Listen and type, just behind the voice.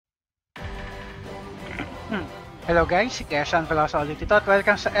Hello guys, si Keshan pala sa ulit ito at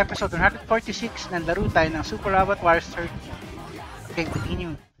welcome sa episode 146 ng laro tayo ng Super Robot Wars 30. Okay,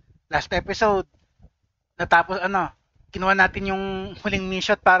 continue. Last episode, natapos kinuha natin yung huling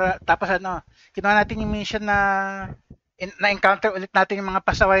mission para tapos kinuha natin yung mission na na-encounter ulit natin yung mga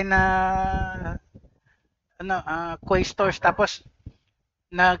pasaway na questors tapos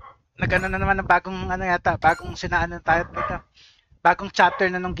nag na naman ng bagong sinaan tayo dito. Bagong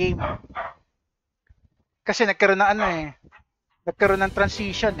chapter na ng game. Kasi nagkaroon ng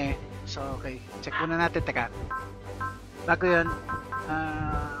transition eh. So, okay. Check muna natin. Teka. Bago yun,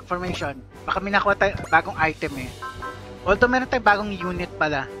 formation. Baka may nakuha tayo bagong item eh. Although meron tayong bagong unit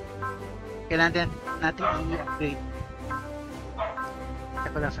pala. Kailangan natin i-upgrade. Check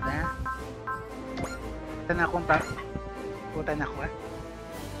ko lang sana. Ito na akong puta na ako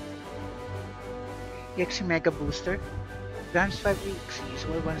EXE Mega Booster. Grants 5 weeks.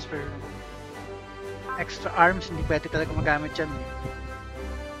 Useful once per extra arms, hindi pwede talaga magamit yan.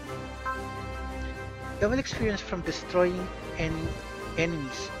 Double experience from destroying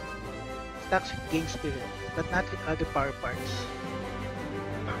enemies. Stacks with gain spirit, but not with other power parts.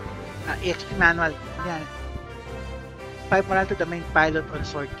 EXP manual. Yan. 5 morale to the main pilot on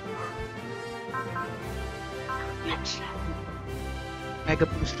sortie. EXE Mega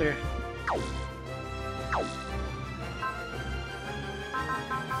Booster.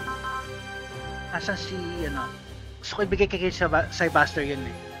 Asan si gusto ko ibigay kay Cybuster yun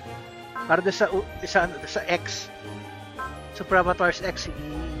eh. Para doon sa X Super Robot Wars X, si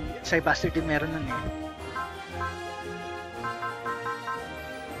Cybuster din meron nun eh.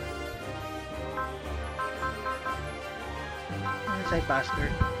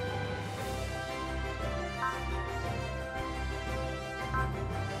 Cybuster.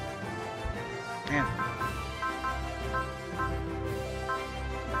 Ayan.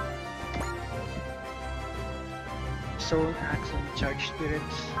 Soul, Action, Charge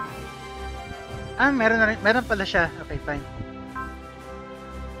Spirits. Meron pala siya. Okay, fine.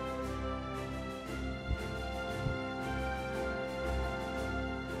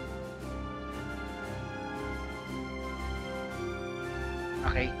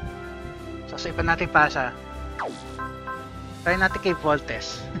 Okay. So, sa iba natin pasa. Try natin kay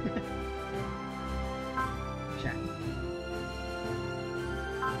Voltes. Siya.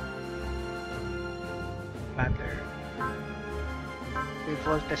 Battler.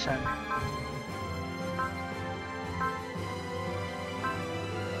 Voltesan.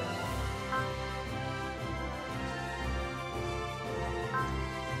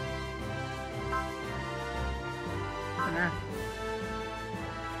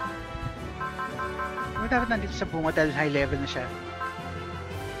 Dapat nandito sa bunga dahil high level na siya.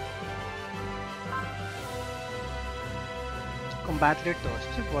 Kung battler to,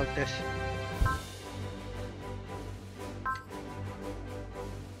 si Voltes.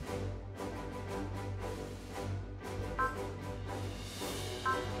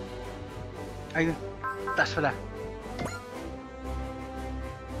 Ayun, taas pala.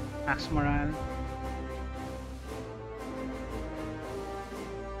 Max Moran.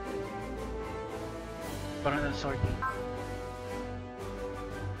 Parang ang sorting.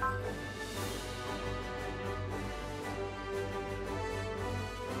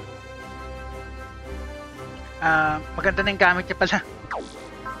 Maganda na yung gamit niya pala.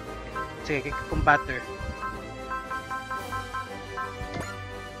 Sige, combatter.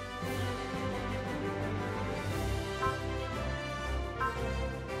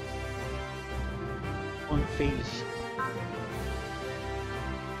 On phase.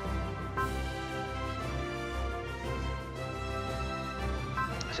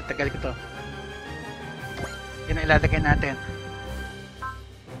 Kasi tagal ko to. Yan ang ilalagay natin.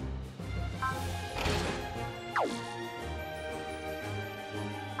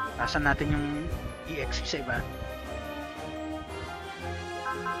 Pasan natin yung EXE sa iba.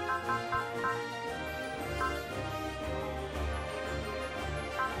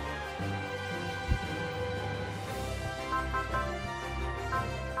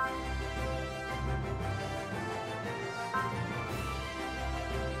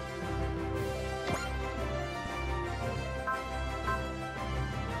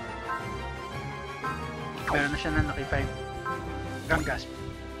 Meron na siya na nakifine. Ganggas.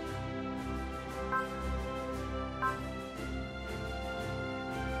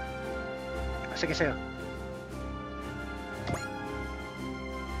 Sige sa'yo.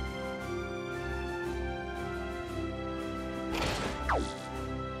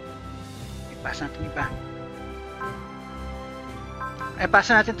 Ipasa natin iba.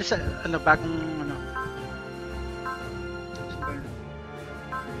 Pasa natin ito sa bagong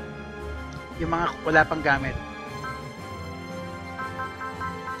Yung mga wala pang gamit.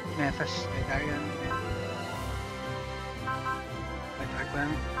 Metas, Titarian.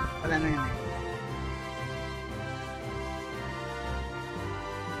 Wala na yun eh.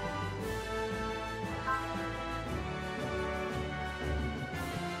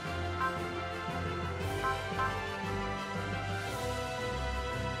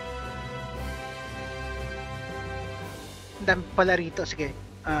 Ang dami pala rito. Sige.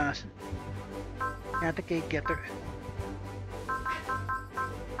 Natin kay Getter.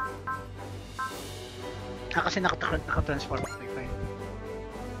 Kasi naka-transform. Okay, fine.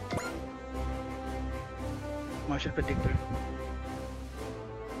 Motion predictor.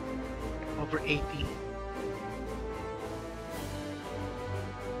 Over 80.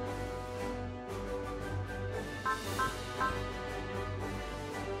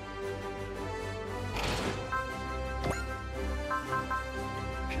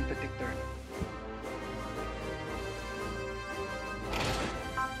 Motion predictor.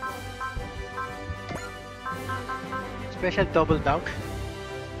 Special double dog.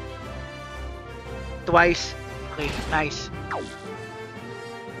 Twice. Okay, nice.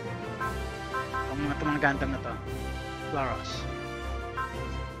 Ang mga Gundam na to. Laros.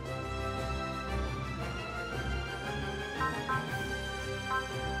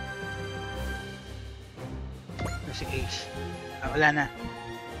 Si Ace. Wala na.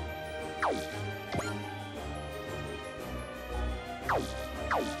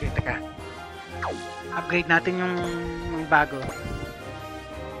 Okay, teka. Upgrade natin yung bago.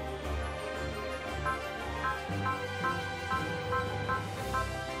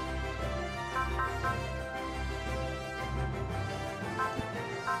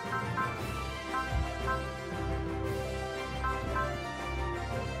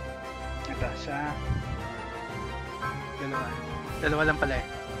 Ito sa dalawa lang pala eh.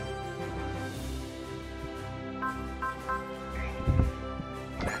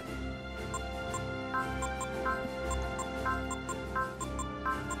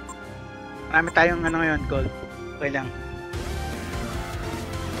 Marami tayong ano ngayon, gold. Okay lang.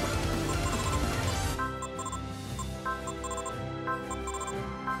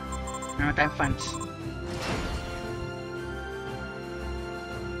 Marami tayong funds.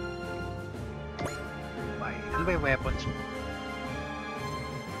 Ano ba yung weapons mo?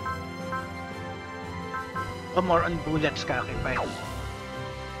 O more on bullets ka, okay, fine.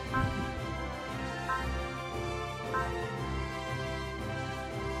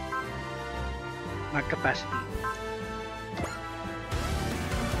 Mag capacity.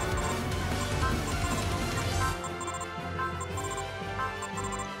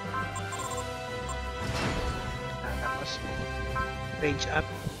 Tapos range up.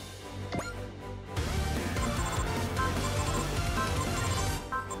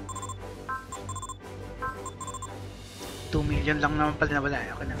 $2 million lang naman pala na wala.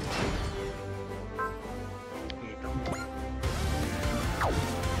 Okay na. Ito.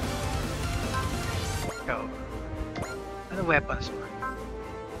 Ikaw. Ano weapons mo?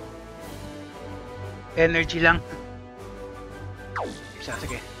 Energy lang. Isa,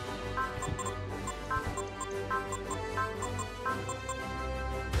 sige.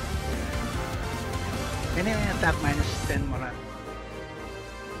 Anyway, attack minus 10 moral.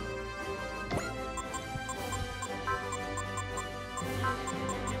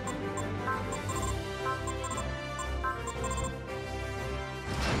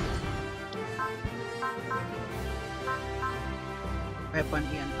 Weapon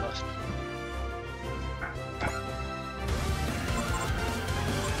and cost.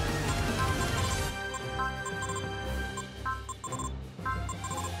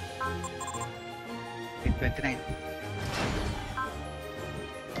 Okay, 29.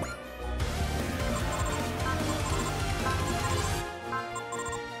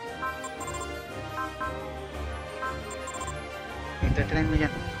 Okay, 29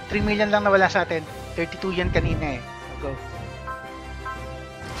 million. 3 million lang nawala sa atin. 32 yan kanina eh. Go.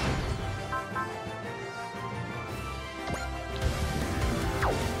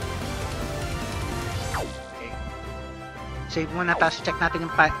 Save muna, tapos check natin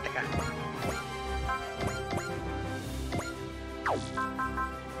yung teka.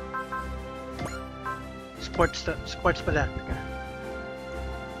 Sports pala. Teka.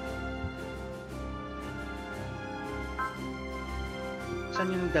 Saan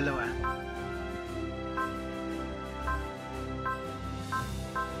yung dalawa?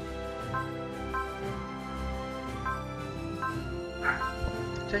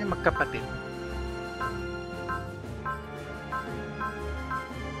 Saan yung magkapatid?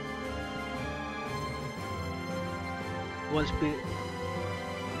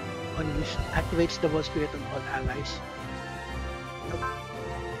 on use activates the wall spirit on all allies. Nope.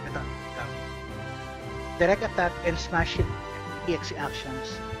 Ito. Direct attack and smash hit EXE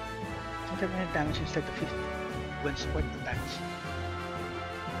actions. Sometimes damage instead of 50 when support attacks.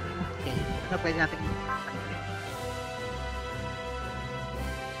 Okay. Ano pwede natin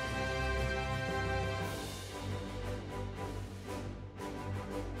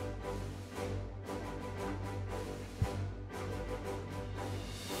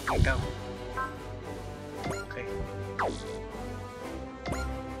ikaw. Okay.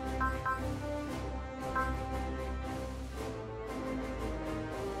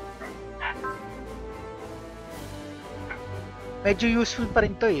 Medyo useful pa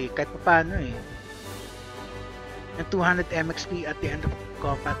rin to eh, kahit pa paano eh. Yung 200 MXP at the end of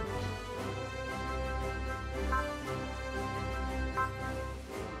combat.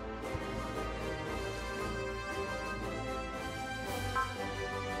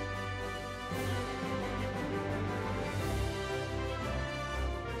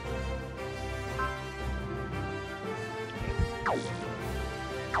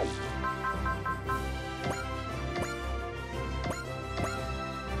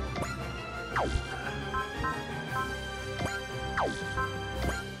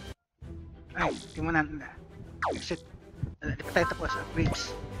 Ay, di mo na exit. Di pa tayo tapos.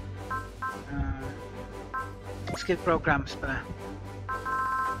 Upgrades. Skill programs pala.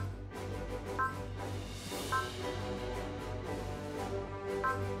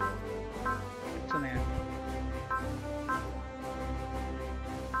 So na yan.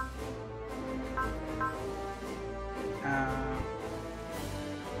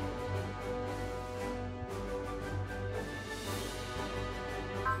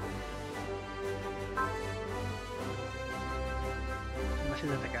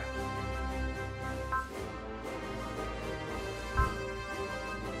 Sila taga.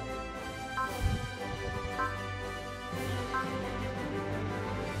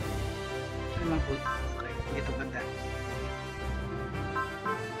 Sino mang ult? Okay, hindi ito ganda.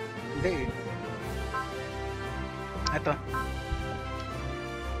 Hindi eh. Ito.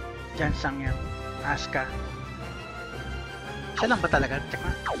 Jansang yan. Asuka. Siya lang ba talaga? Check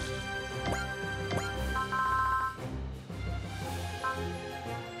na.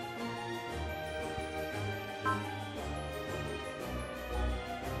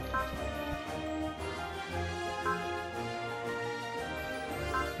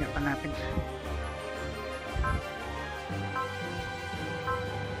 Hanapin.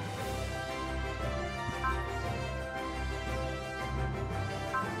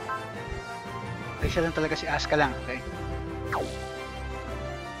 Okay, siya lang talaga si Asuka lang, okay?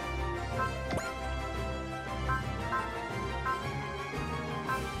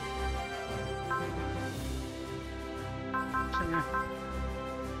 Saan nga?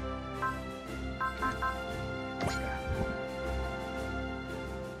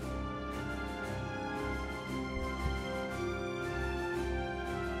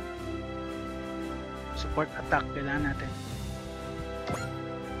 Support attack kailangan natin.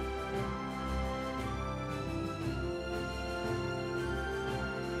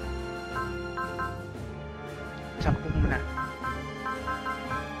 Sakto muna.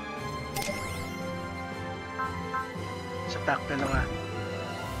 Sa attack dalawa.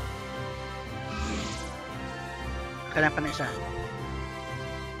 Kailangan pa na isa.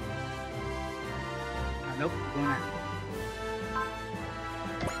 Nope, muna.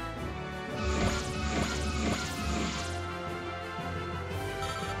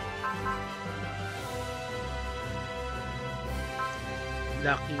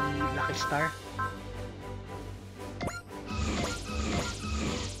 Lucky Star.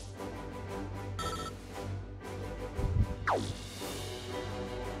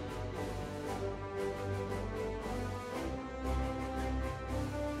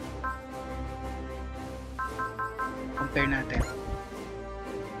 Compare natin.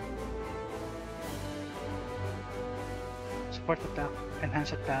 Support attack,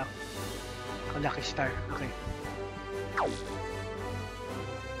 enhance attack, Lucky Star. Okay.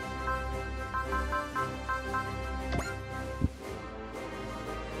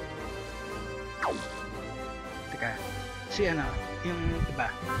 Teka, si ano, yung iba.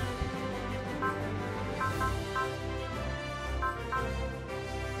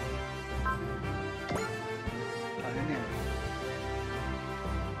 Ano yan?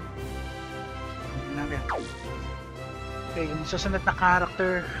 Okay, yung susunod na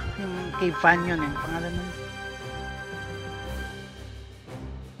character, yung Cave Fan yun eh, pangalan nun.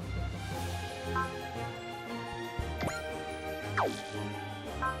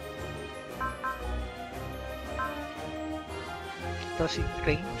 to si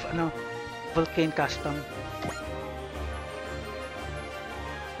Crane, Vulcane Custom.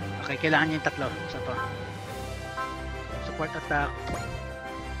 Okay, kailangan niya yung tatlo. Isa to. Support attack.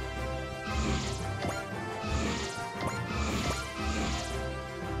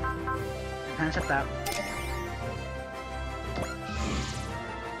 Enhance attack.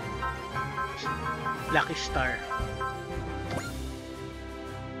 Lucky Star.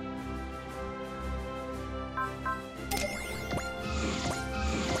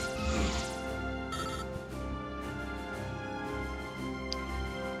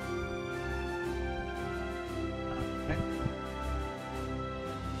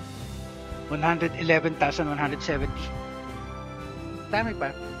 $111,170. Dami pa.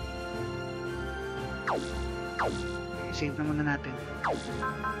 Okay, save na muna natin.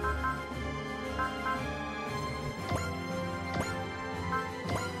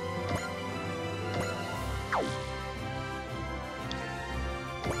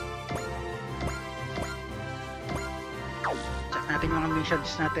 Check natin mga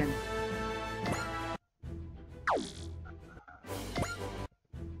missions natin.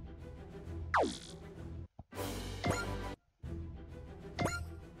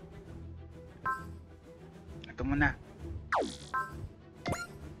 Ito muna.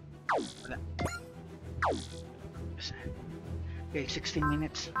 Wala. Okay, 16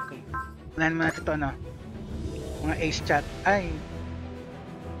 minutes. Okay. Unahin mo natin ito, mga ace chat. Ay!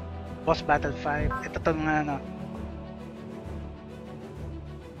 Boss Battle 5. Ito to mga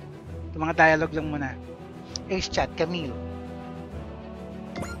ito mga dialogue lang muna. Ace chat, Camille.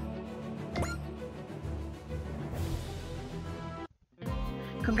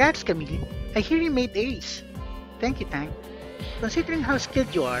 Congrats, Camille. I hear you made ace. Thank you, Tank. Considering how skilled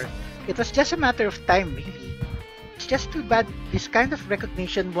you are, it was just a matter of time, really. It's just too bad this kind of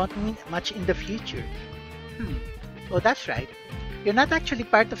recognition won't mean much in the future. Oh, that's right. You're not actually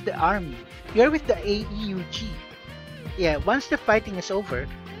part of the army. You're with the AEUG. Yeah, once the fighting is over,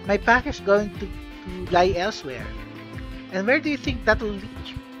 my pack is going to lie elsewhere. And where do you think that will lead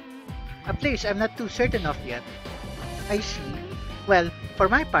you? A place I'm not too certain of yet. I see. Well, for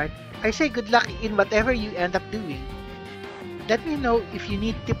my part, I say good luck in whatever you end up doing. Let me know if you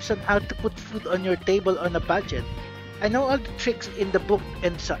need tips on how to put food on your table on a budget. I know all the tricks in the book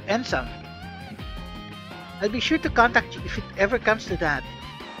and some. I'll be sure to contact you if it ever comes to that.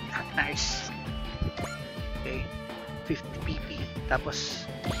 Nice. Okay, 50 PP. Tapos,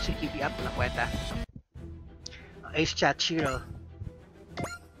 si KB up na kwenta. Ace chat, Shiro.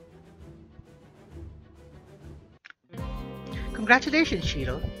 Congratulations,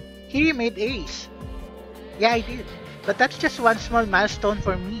 Shiro. Here you made ace. Yeah, I did. But that's just one small milestone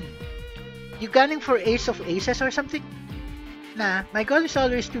for me. You gunning for ace of aces or something? Nah, my goal is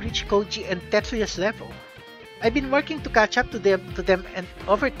always to reach Koji and Tetsuya's level. I've been working to catch up to them and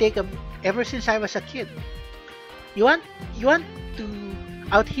overtake them ever since I was a kid. You want to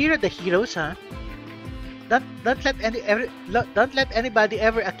out-hero the heroes, huh? Don't let anybody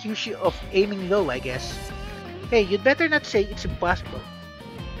ever accuse you of aiming low, I guess. Hey, you'd better not say it's impossible.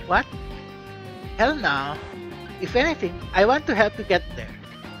 What? Hell no. If anything, I want to help you get there.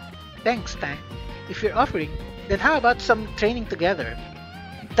 Thanks, Tank. If you're offering, then how about some training together?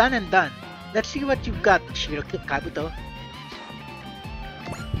 Done and done. Let's see what you've got, Shiro Kabuto.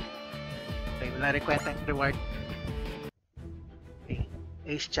 Okay, wala rin kwentang reward. Okay,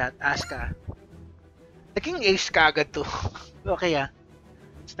 Ace Chat, Asuka. Naging Ace ka agad to. Okay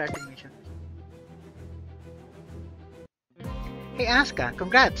starting mission. Hey Asuka,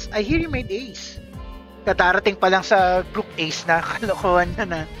 congrats! I hear you made ace. Katarating pa lang sa group ace na, kalokohan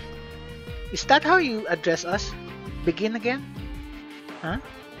na. Is that how you address us? Begin again? Huh?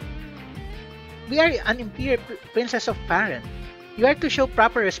 We are an imperial princess of Farron. You are to show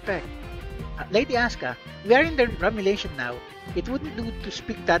proper respect. Lady Asuka, we are in the Romulation now. It wouldn't do to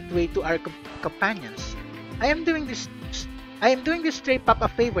speak that way to our companions. I am doing this Stray Pup a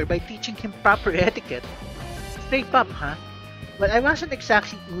favor by teaching him proper etiquette. Stray Pup, huh? Well, I wasn't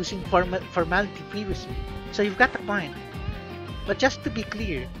exactly using formality previously, so you've got the point. But just to be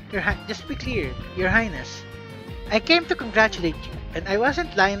clear, Your Highness, I came to congratulate you, and I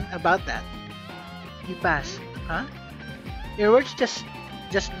wasn't lying about that. You pass, huh? Your words just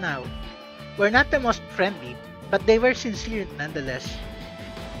now were not the most friendly, but they were sincere nonetheless.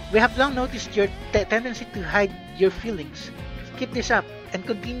 We have long noticed your tendency to hide your feelings. Keep this up, and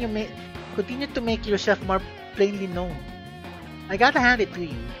continue to make yourself more plainly known. I gotta hand it to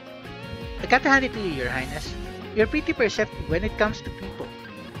you, Your Highness. You're pretty perceptive when it comes to people.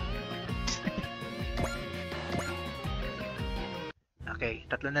 Okay,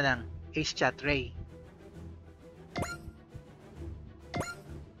 tatlo na lang. Ace Chat, Ray.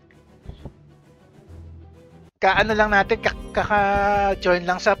 Kaano lang natin, kaka-join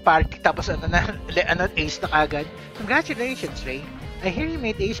lang sa party, tapos ano na, ace na kagad. Congratulations, Ray. I hear you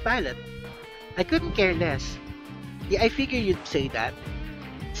made ace pilot. I couldn't care less. Yeah, I figured you'd say that.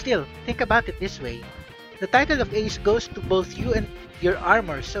 Still, think about it this way. The title of ace goes to both you and your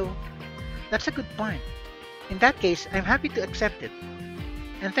armor, so that's a good point. In that case, I'm happy to accept it.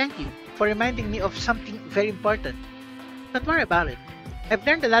 And thank you for reminding me of something very important. Don't worry about it. I've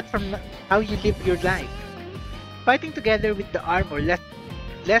learned a lot from how you live your life. Fighting together with the armor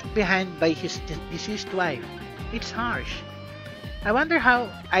left behind by his deceased wife. It's harsh. I wonder how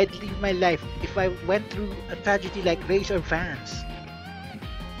I'd live my life if I went through a tragedy like Ray's or Van's.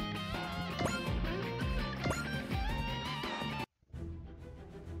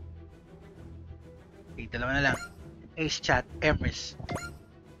 Okay, dalawa na lang. Ace Chat, Emrys.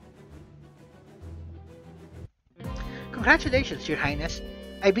 Congratulations, Your Highness.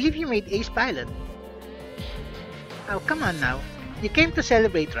 I believe you made ace pilot. Oh, come on now. You came to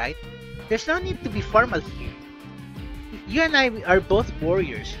celebrate, right? There's no need to be formal here. You and I are both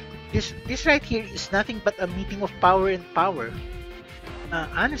warriors. This right here is nothing but a meeting of power and power.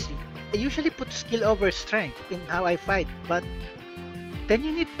 Honestly, I usually put skill over strength in how I fight, but then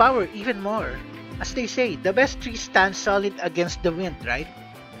you need power even more. As they say, the best tree stands solid against the wind, right?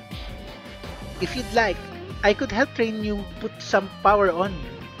 If you'd like, I could help train you, put some power on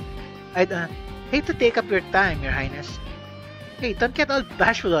you. I'd hate to take up your time, Your Highness. Hey, don't get all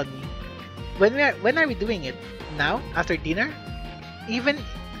bashful on me. When are we doing it? Now? After dinner? Even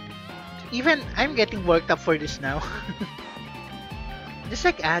I'm getting worked up for this now. Just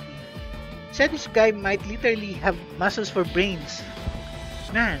like Addy. Said this guy might literally have muscles for brains.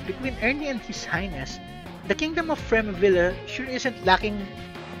 Man, between Ernie and His Highness, the Kingdom of Fremavilla sure isn't lacking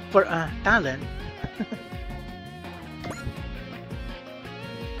for talent.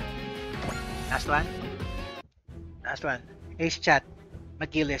 Last one. Last one. Ace Chat.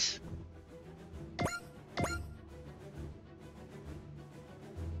 McGillis.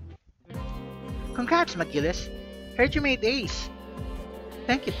 Congrats, McGillis. Heard you made ace.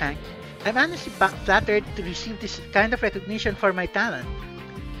 Thank you, Tank. I'm honestly flattered to receive this kind of recognition for my talent.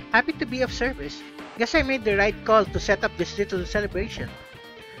 Happy to be of service. Guess I made the right call to set up this little celebration.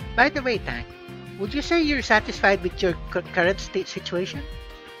 By the way, Tank, would you say you're satisfied with your current state situation?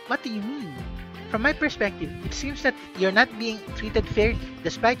 What do you mean? From my perspective, it seems that you're not being treated fairly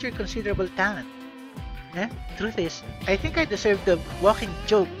despite your considerable talent. Truth is, I think I deserve the walking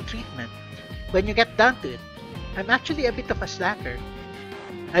joke treatment. When you get down to it, I'm actually a bit of a slacker.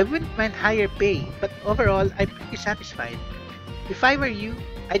 I wouldn't mind higher pay, but overall, I'm pretty satisfied. If I were you,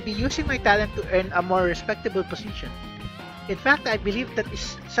 I'd be using my talent to earn a more respectable position. In fact, I believe that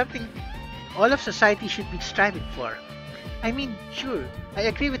is something all of society should be striving for. I mean, sure, I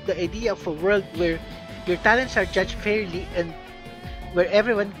agree with the idea of a world where your talents are judged fairly and where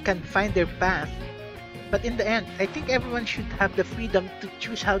everyone can find their path. But in the end, I think everyone should have the freedom to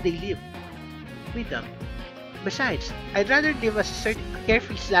choose how they live. Freedom. Besides, I'd rather live as a certain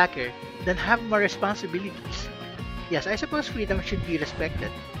carefree slacker than have more responsibilities. Yes, I suppose freedom should be respected.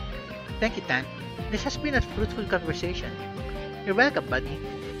 Thank you, Tan. This has been a fruitful conversation. You're welcome, buddy.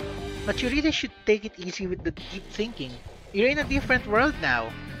 But you really should take it easy with the deep thinking. You're in a different world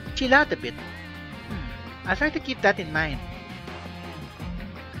now. Chill out a bit. I'll try to keep that in mind.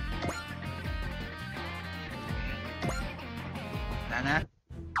 Nana?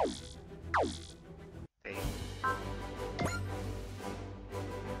 Okay.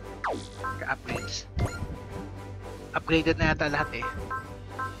 Ka-upgrades. Upgraded na yata lahat eh.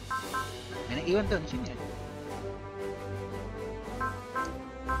 May naiwan doon. Sino yan?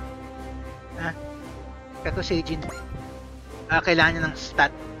 Kato Seijin. Kailangan niya ng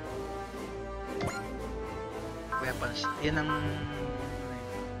stat. Weapons. Yan ang...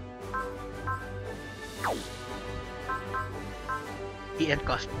 EN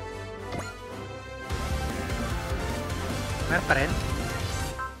cost. Meron pa rin?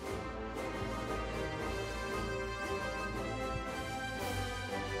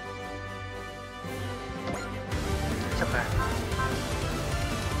 Isa pa.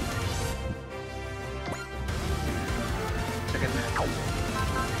 Sagad na.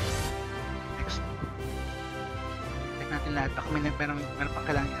 Next. Check natin lahat. Baka meron pang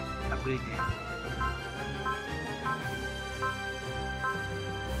kailangan upgrade eh.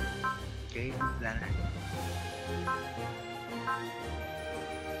 Okay, wala na.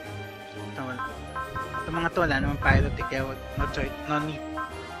 Ito mga to, wala naman pilot eh, kaya no choice, no need.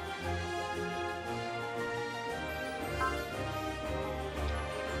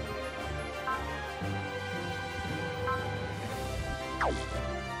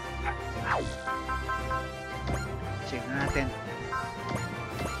 Save na natin.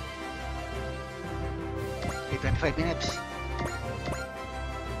 Okay, 25 minutes.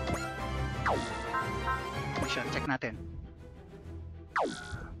 Mission, check natin.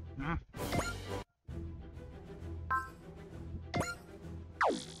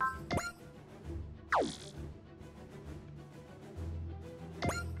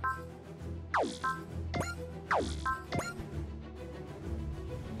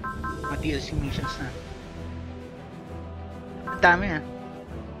 Mga DLC missions na. Ang dami ah.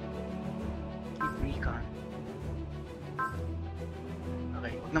 Keep recon.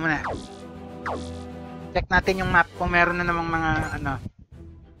 Okay, huwag naman na. Check natin yung map kung meron na namang mga ano.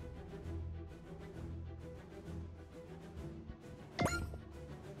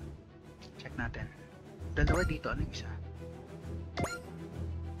 Check natin. Dalawa dito, ano yung isa?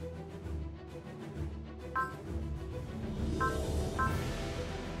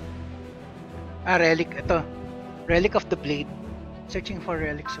 Ah, relic, ito. Relic of the Blade. Searching for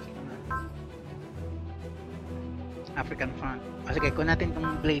relics of African front. O sige, kunin natin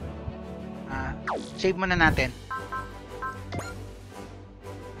itong blade. Save muna natin.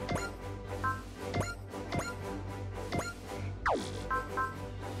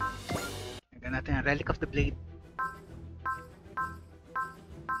 Lagyan natin ang Relic of the Blade.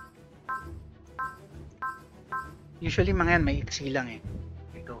 Usually mga yan may iksi lang eh.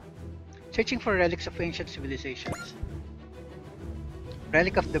 Ito. Searching for relics of ancient civilizations.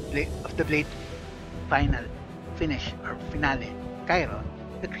 Relic of the Blade Finish or Finale. Cairo.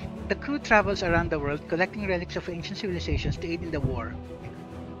 The crew travels around the world collecting relics of ancient civilizations to aid in the war.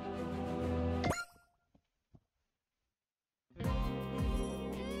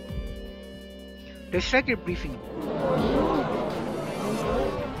 The Striker briefing.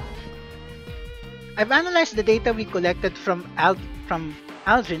 I've analyzed the data we collected from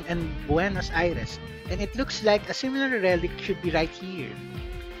Aldrin and Buenos Aires, and it looks like a similar relic should be right here.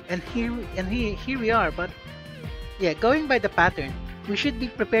 And here we are, but yeah, going by the pattern, we should be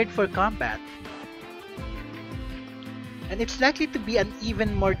prepared for combat. And it's likely to be an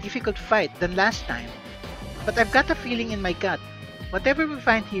even more difficult fight than last time. But I've got a feeling in my gut. Whatever we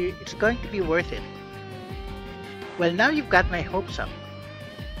find here, it's going to be worth it. Well, now you've got my hopes up.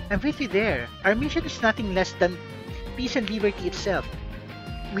 I'm with you there. Our mission is nothing less than peace and liberty itself.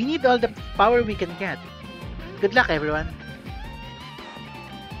 We need all the power we can get. Good luck, everyone.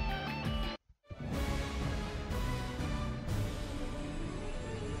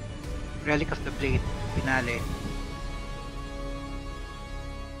 Relic of the Blade Finale.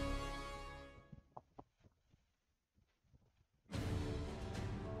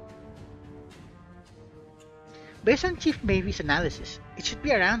 Based on Chief Mavy's analysis, it should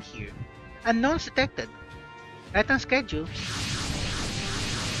be around here. Unknowns detected. Right on schedule.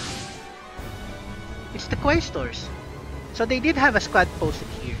 It's the Quaestors. So they did have a squad posted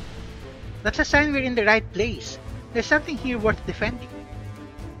here. That's a sign we're in the right place. There's something here worth defending.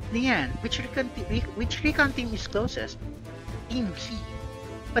 Lian, which recon team is closest? Team C.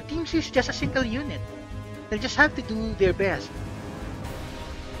 But Team C is just a single unit. They'll just have to do their best.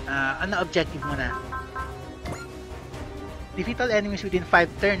 Ano objective muna? Defeat all enemies within 5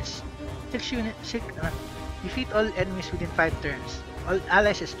 turns. Defeat all enemies within 5 turns. All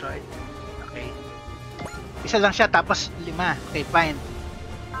allies destroyed. Okay. Isa lang siya tapos 5. Okay, fine.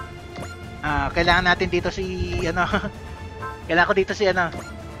 Kailangan natin dito si ano. Kailangan ko dito si ano.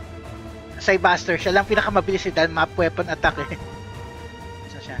 Cybuster, siya lang pinakamabilis dahil map weapon attack eh.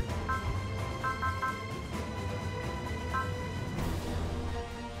 So siya.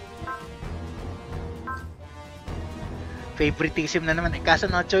 Favoritism na naman eh. Kaso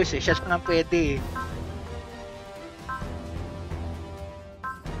no choice eh. Siya lang pwede eh.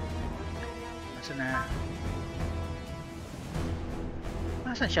 Nasaan na?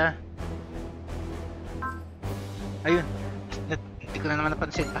 Nasaan siya? Ayun. Hindi ko na naman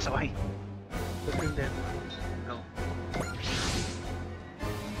napansin. Pasaway. Go.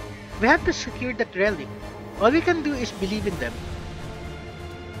 We have to secure that relic. All we can do is believe in them.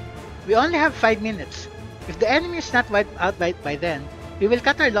 We only have 5 minutes. If the enemy is not wiped out by then, we will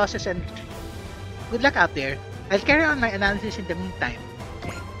cut our losses and retreat. Good luck out there. I'll carry on my analysis in the meantime.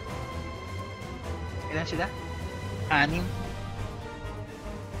 Okay. Ilan sila? 6.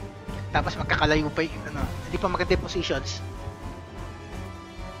 Tapos magkakalayo pa yung ano. Hindi pa maganda yung positions.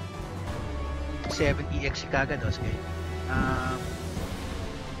 7 EX kagad. Okay.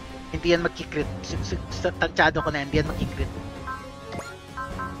 Hindi yan magkikrit. Tansyado ko na, hindi yan magkikrit.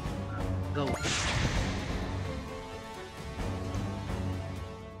 Go.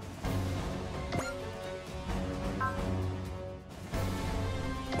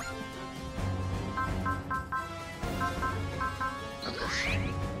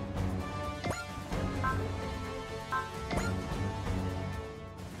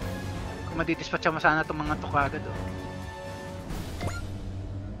 madidispatcha mo sana itong mga to kagad, oh.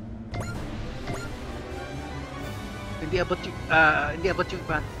 Hindi abot yung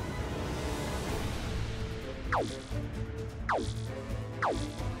iba.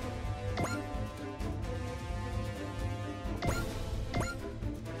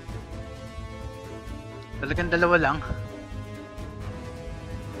 Talagang dalawa lang.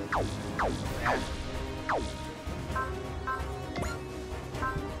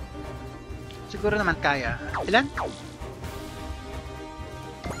 Siguro naman kaya. Ilan?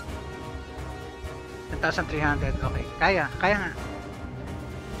 1,300. Okay. Kaya nga.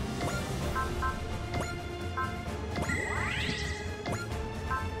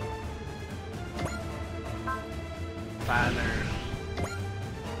 Father.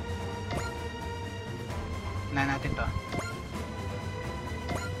 Na natin to.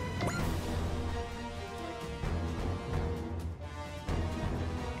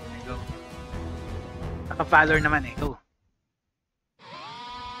 Go. Naka-valor naman eh. Go.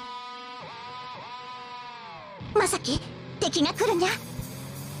 Masaki, 敵が来るんじゃ。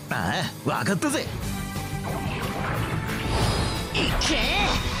ああ、わかったぜ。いけ！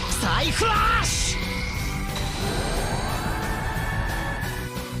サイフラッシュ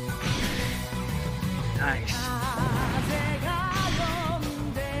！Nice.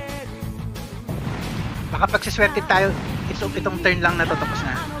 Baka pagsiswerte tayo, itong turn lang natutapos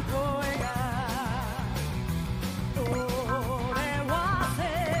na.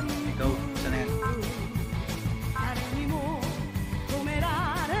 Go, sana yan.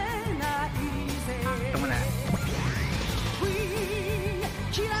 Ito muna.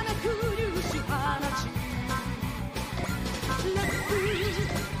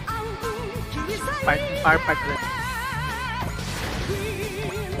 Power part ulit.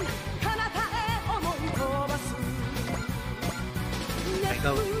 Okay,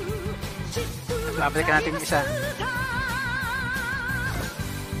 go. Babalikan natin yung isa.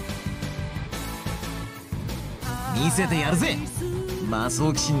 Mise te yaru ze.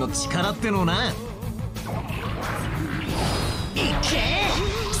 Masou kishin no chikara tte no na. Ike!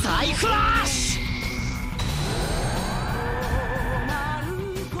 Sai flash!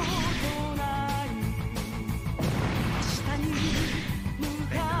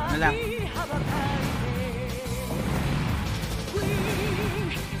 Lang.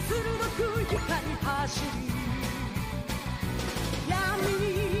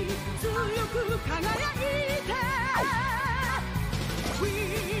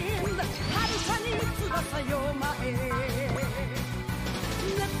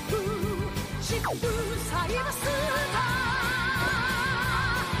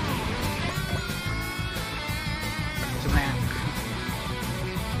 Sumayan.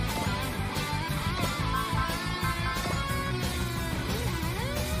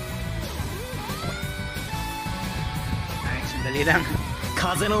 Nice, dali lang.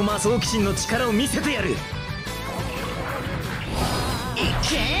 風の魔装鬼神の力を見せてやる。い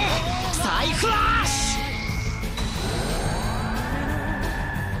け！サイフラッシュ！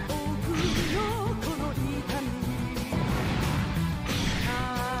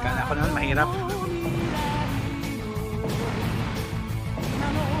 Kala ko naman mahirap.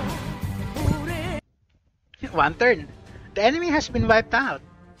 One turn. The enemy has been wiped out.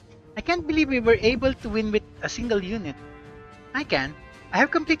 I can't believe we were able to win with a single unit. I can. I have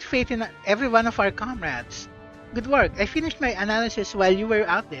complete faith in every one of our comrades. Good work. I finished my analysis while you were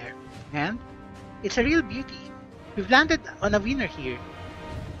out there. And it's a real beauty. We've landed on a winner here.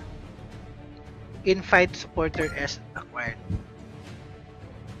 In-fight supporter S acquired.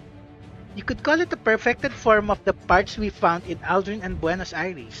 You could call it the perfected form of the parts we found in Aldrin and Buenos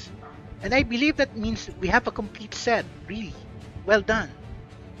Aires. And I believe that means we have a complete set, really. Well done.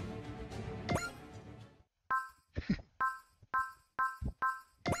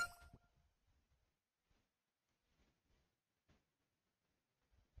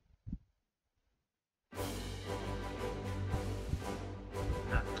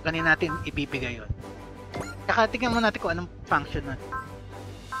 Kanina natin ibibigay yun. Saka tingnan mo natin kung anong function nun.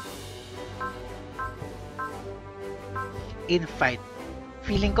 In fight.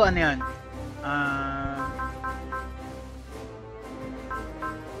 Feeling ko ano yun.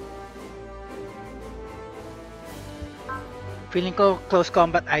 Feeling ko close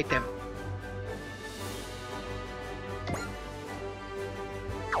combat item.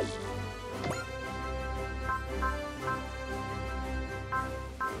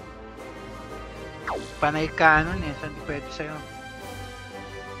 Panay canon eh, saan di pwede sa'yo.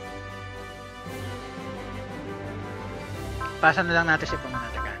 Pasa na lang natin si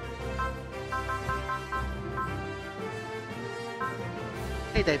Pamanatakan.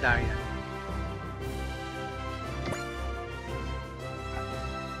 Hey, Daidarian.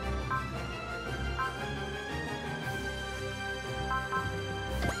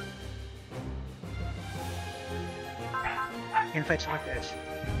 Infight sa S.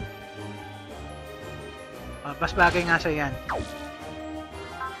 Mas bagay nga sa yan.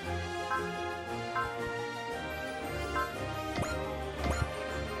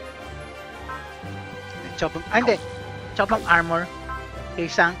 Chopang, hindi. Chopang armor.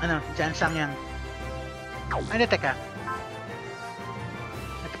 Isang, Jansang yan. Ano, teka.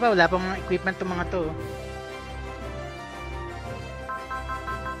 Ito pa, wala pang mga equipment itong mga to.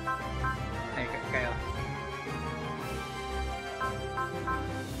 Ay, kayo.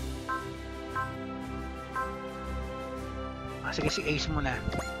 Sige, si Ace muna.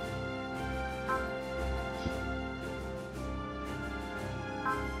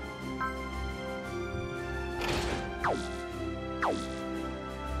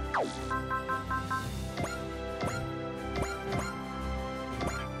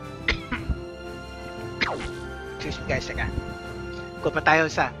 Excuse me guys, teka. Kung pa tayo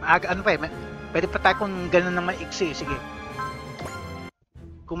sa ano pa pwede pa tayo kung gano'n na maiksi. Sige,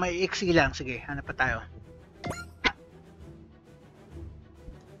 kung maiksi lang, sige, ano pa tayo.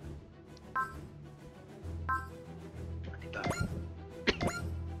 Dito.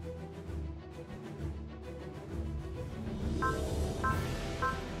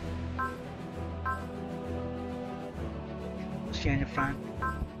 Siya in front.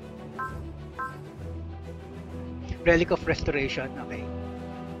 Relic of Restoration, okay.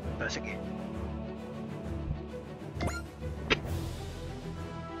 So, sige.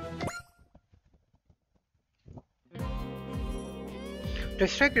 The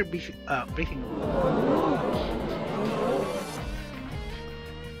striker briefing.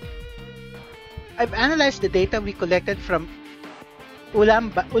 I've analyzed the data we collected from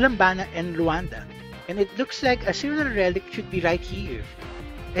Ulambana and Rwanda, and it looks like a similar relic should be right here.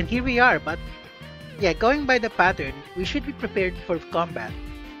 And here we are, but yeah, going by the pattern, we should be prepared for combat.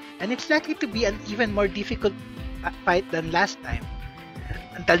 And it's likely to be an even more difficult fight than last time.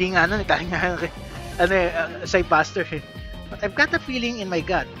 Ang tali nga side buster. But I've got a feeling in my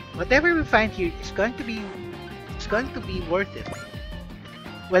gut, whatever we find here is going to be worth it.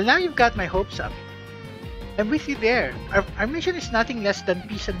 Well, now you've got my hopes up. I'm with you there. Our mission is nothing less than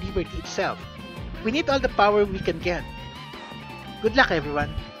peace and liberty itself. We need all the power we can get. Good luck, everyone.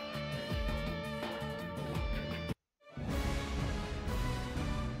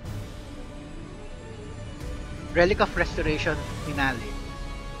 Relic of Restoration Finale.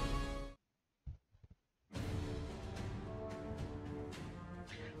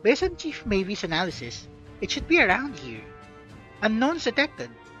 Based on Chief Mavy's analysis, it should be around here. Unknowns detected.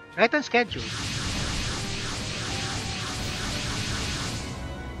 Right on schedule.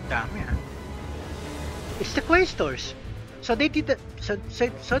 Dami ha. It's the Quaestors. So they did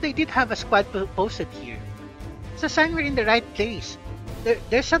have a squad posted here. It's a sign we're in the right place.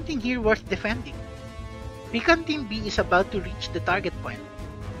 There's something here worth defending. Recon Team B is about to reach the target point.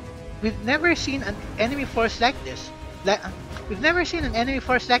 We've never seen an enemy force like this. We've never seen an enemy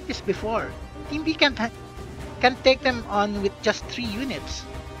force like this before. Team B can take them on with just 3 units.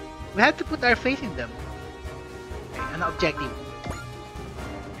 We have to put our faith in them. Okay, ano objective?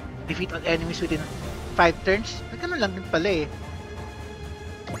 Defeat all enemies within 5 turns? Nagano lang din pala eh.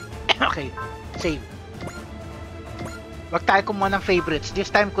 Okay, save. Wag tayo kumuha ng favorites.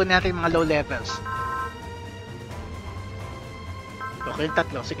 This time kunin natin yung mga low levels. Okay, yung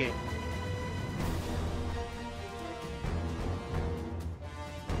tatlo. Sige. Sige.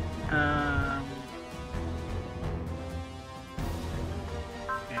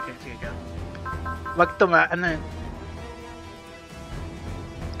 Wag to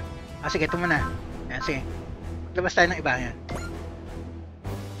sige, ito muna. Yan, sige. Labas tayo ng iba yan.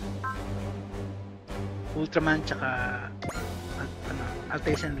 Ultraman, tsaka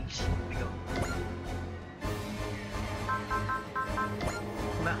Altation Leaks. Go.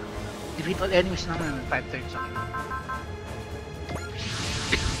 Defeat all enemies naman 5 turns. Okay.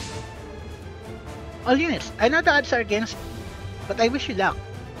 All units, I know the odds are against me, but I wish you luck.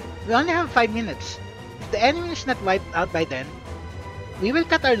 We only have 5 minutes. If the enemy is not wiped out by then, we will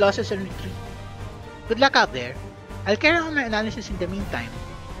cut our losses and retreat. Good luck out there. I'll carry on my analysis in the meantime.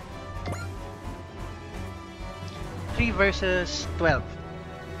 3 versus 12.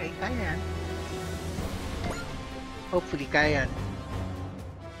 Okay, kaya yan. Hopefully, kaya yan.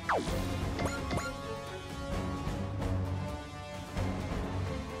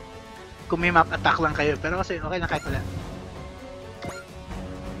 Kung may map attack lang kayo, pero kasi okay na kahit wala.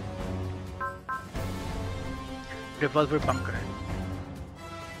 Revolver bunker.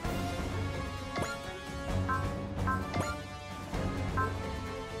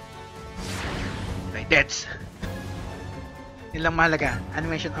 Okay, deaths. Yun lang mahalaga.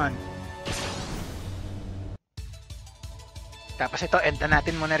 Animation on. Tapos ito, end na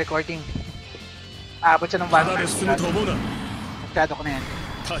natin muna recording. Aabot siya ng 1 hour. Masyado ko na yan.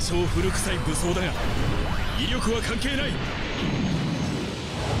 多少古臭い武装だが威力は関係ない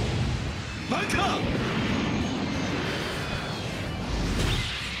バカい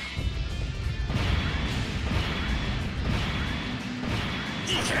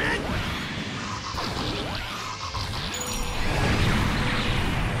け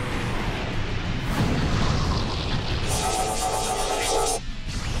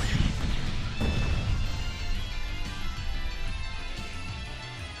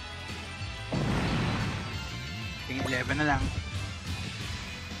11 na lang.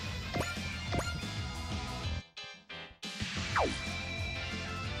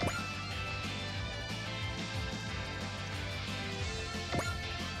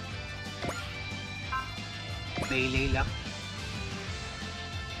 Melee lang.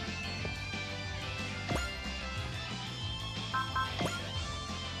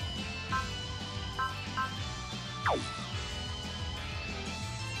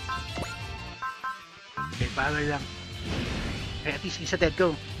 Okay, power lang. Eh, at least isa dead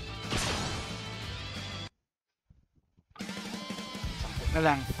go. 10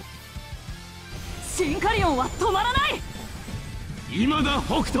 na lang. シンカリオンは止まらない。今だ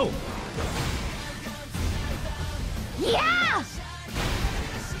北斗いや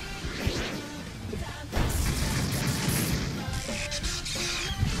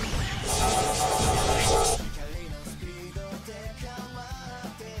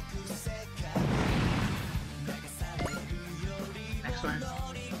Next one.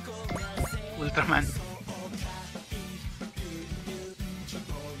 Ultraman.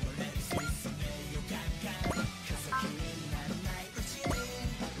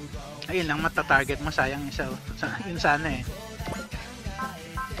 Ayun lang mata-target mo, sayang isa. Yun sana eh.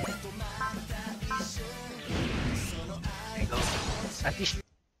 There you go. At least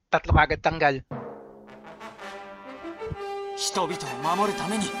 3 kagad tanggal. 人々を守るた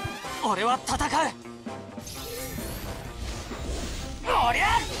めに俺は戦う。おり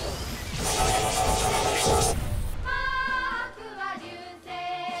ゃ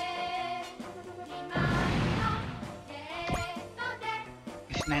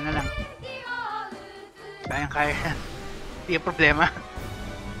Is 9 na lang. Kayang-kaya. Hindi yung problema.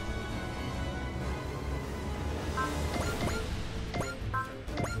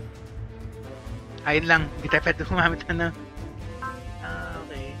 Ayun lang, hindi tayo pwede gumamit na.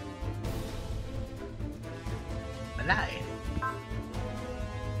 Okay. Wala eh.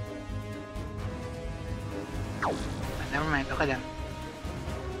 Never mind, okay lang.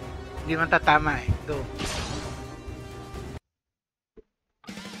 Hindi man tatama eh. Go.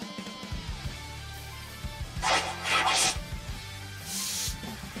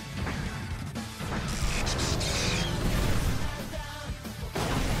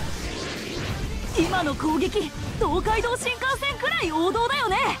今の攻撃、東海道新幹線くらい王道だよ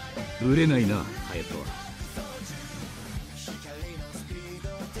ね。売れないな隼人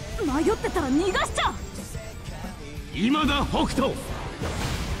は迷ってたら逃がしちゃう。今だ北斗は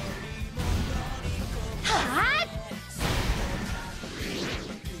あ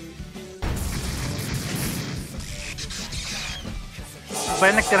Ba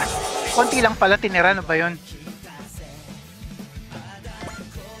yan nagtira? Konti lang pala tinira, ano ba yun?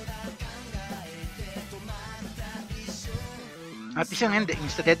 At least yung hindi,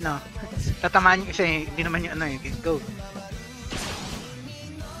 insta-dead no. Tatamaan yung isa eh, hindi naman yung ano eh. Go.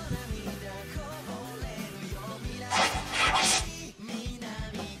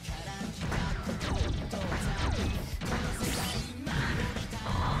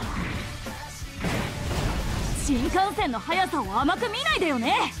新幹線の速さを甘く見ないでよ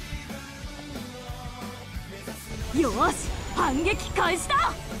ね。よーし、反撃開始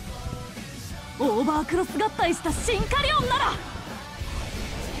だ。オーバークロス合体したシンカリオンなら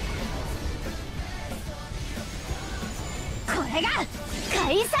これが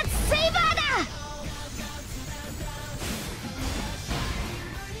改札セイバーだ。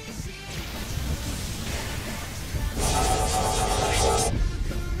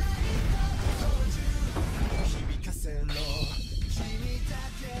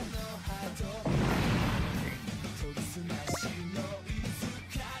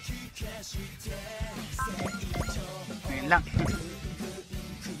Ngayon lang.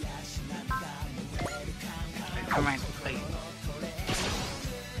 Never mind, okay.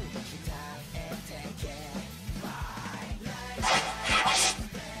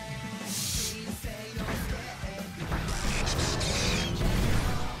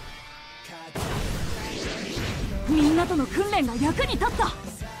みんなとの訓練が役に立った。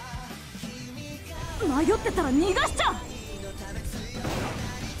迷ってたら逃がしちゃう。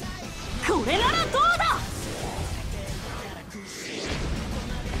これならどうだ。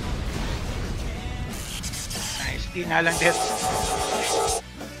Nice, di na lang death.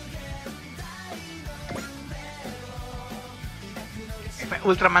 If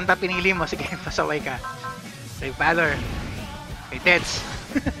Ultraman pa pinili mo, sige, pasaway ka. Kay Valor. Kay Deads.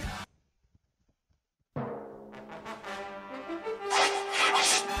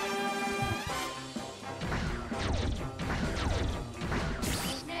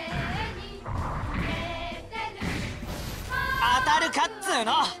 Ataru kaっつー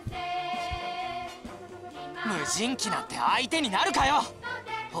の。無人機なんて相手になるかよ。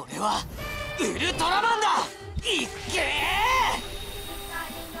俺はウルトラマンだ。いっけー。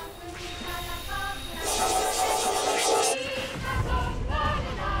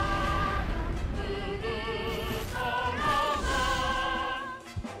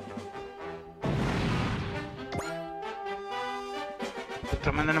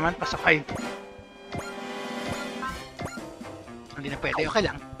Ultraman na naman, pasakay. Hindi na pwede, okay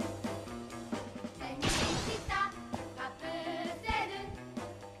lang.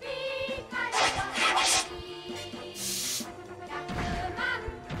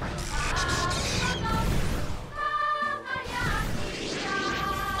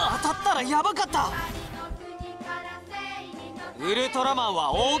 Atattaらやばかった。ウルトラマン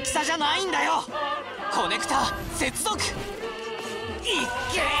は大きさじゃないんだよ。コネクタ接続。いっ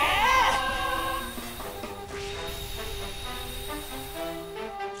けー。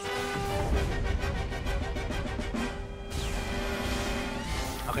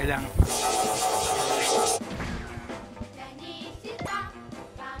Okay lang.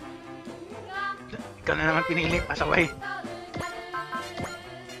 Ikaw na naman pinili, pasaway.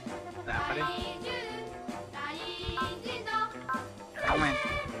 Wala pa rin. Comment.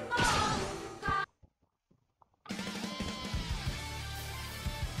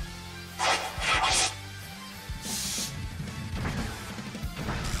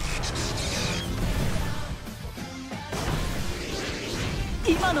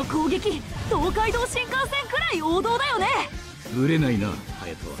 Imaの攻撃、東海道新幹線くらい王道だよね。ぶれないな、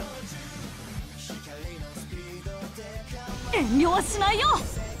隼人は。遠慮はしないよ。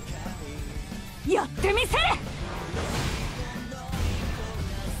やってみせる。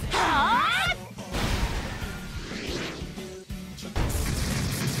はあ。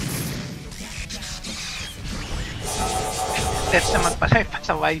Death naman pala,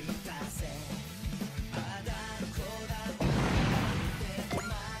 pasaway.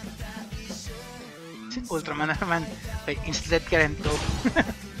 Ultraman na naman. Okay, instead ka rin to.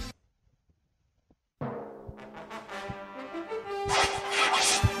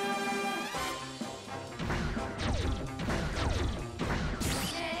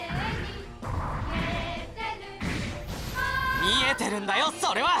 Mieteるんだよ、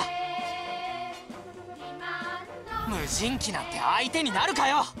それは。無人機なんて相手になるか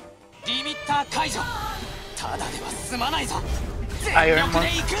よ。リミッター解除。ただでは済まないぞ。全力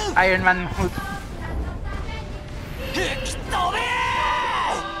で行く。Iron Man mode. 吹き飛べー。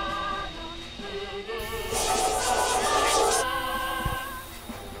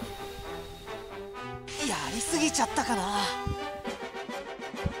やりすぎちゃったかな。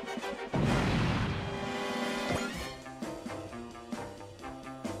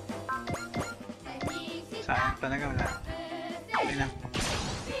Sayang talaga, wala. Okay lang.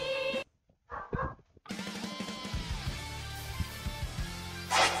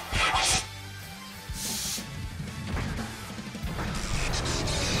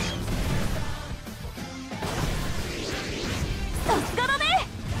 Saすがだね。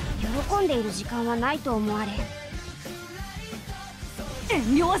喜んでいる時間はないと思われ。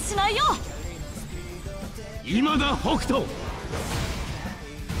遠慮はしないよ。今だ、北斗。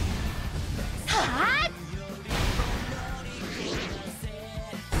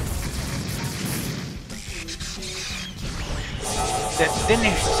Death din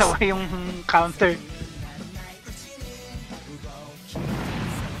eh, pasaway yung counter.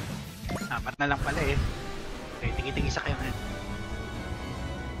 Apat na lang pala eh. Okay, tigi-tigisa kayo man.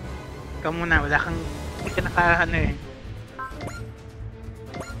 Ikaw muna, wala kang, hindi ka naka ano eh.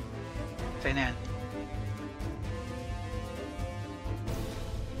 Sa'yo na yan.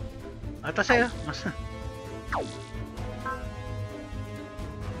 Ito sa'yo, mas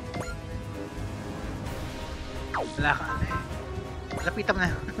wala kang ano eh. Lapitan mo na.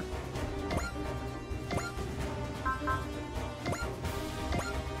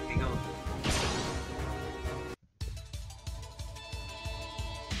 Okay, go.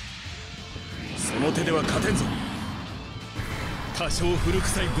 その手では勝てんぞ。多少古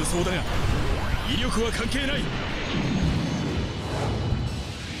臭い武装だが威力は関係ない。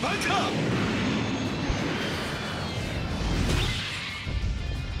バカ。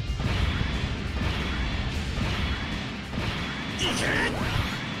いけ。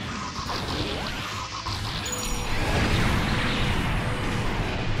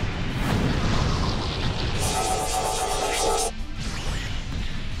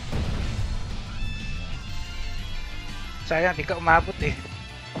Sayang, di ka umabot eh.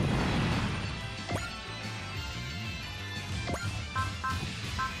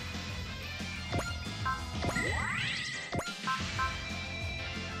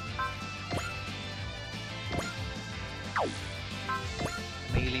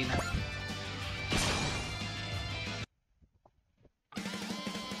 Melee na.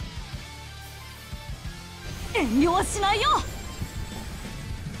 遠慮はしないよ。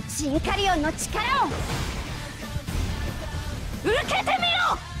シンカリオンの力を受けてみ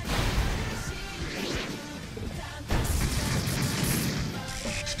ろ。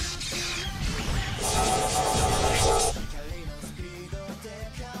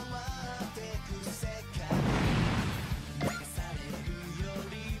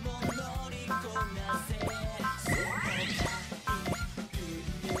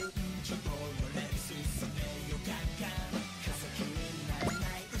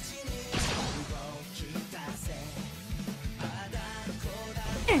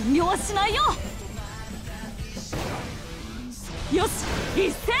遠慮はしないよ。よし、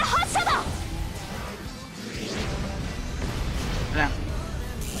一斉発射だ。Lang.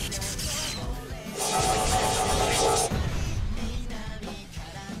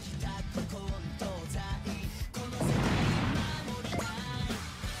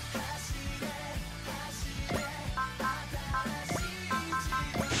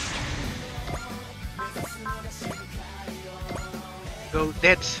 Go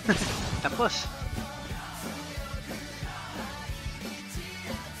deads. Tapos.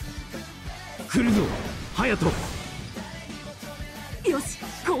 来るぞ隼人。よし、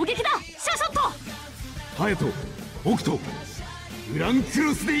攻撃だシャショット。隼人、北斗、ウランク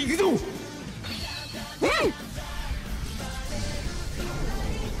ロスで行くぞ。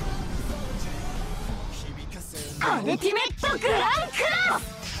アルティメットグランクロ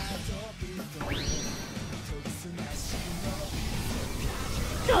ス。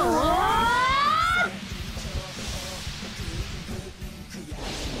おー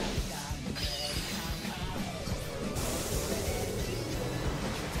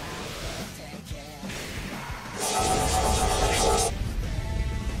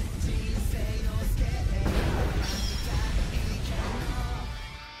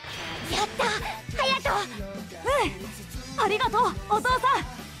やった隼人。ありがとうお父さん。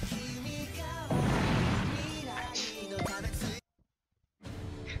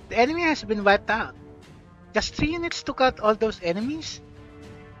The enemy has been wiped out. Just 3 units took out all those enemies?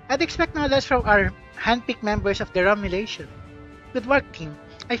 I'd expect no less from our handpicked members of the Romulation. Good work, team.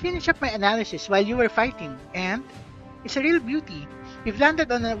 I finished up my analysis while you were fighting, and it's a real beauty. We've landed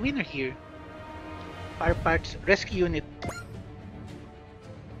on a winner here. Power Parts Rescue Unit.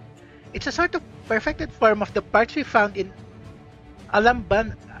 It's a sort of perfected form of the parts we found in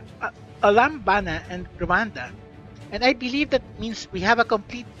Alambana and Rwanda. And I believe that means we have a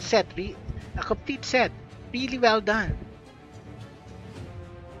complete set. Really well done.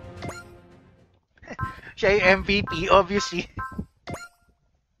 Siya yung MVP, obviously.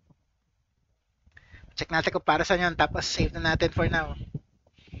 Check natin kung para saan yun, tapos save na natin for now.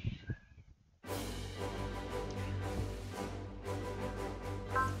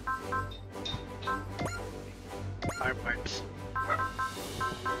 Power parts.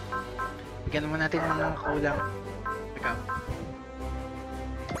 Bigyan naman natin ng mga kulang. Ikaw.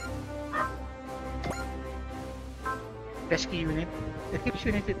 Rescue unit. Equips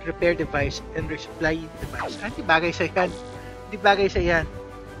unit with repair device and resupply device. Ah, hindi bagay sa yan. Hindi bagay sa yan.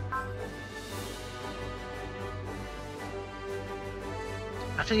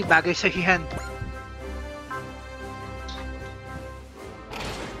 Actually, bagay sa yan.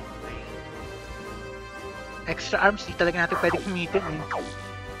 Extra arms, di talaga natin pwede gamitin eh.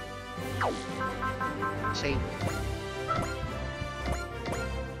 Save.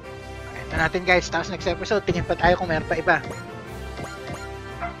 Ito natin guys, tapos next episode, tingin pa tayo kung meron pa iba.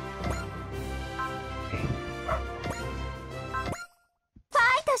 Okay.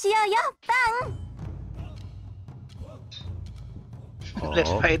 Fight しようよバン。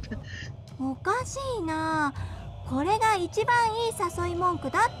 Let's fight. おかしいな。これが一番いい誘い文句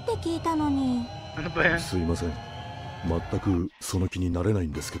だって聞いたのに。 Ano ba yan? すいません。全くその気になれない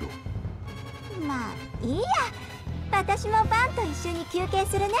んですけど。まあいいや。私もバンと一緒に休憩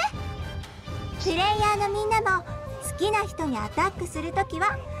するね。プレイヤーのみんなも好きな人にアタックするとき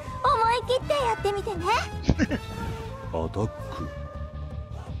は思い切ってやってみてね。アタック、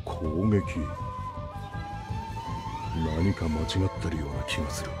攻撃、何か間違ってるような気が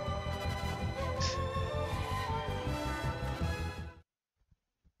する。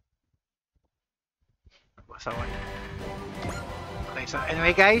Okay, so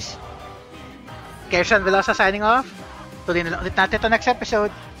anyway guys, Gerson Velosa signing off. Tuloy na lang ulit natin ito next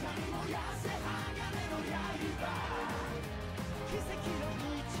episode.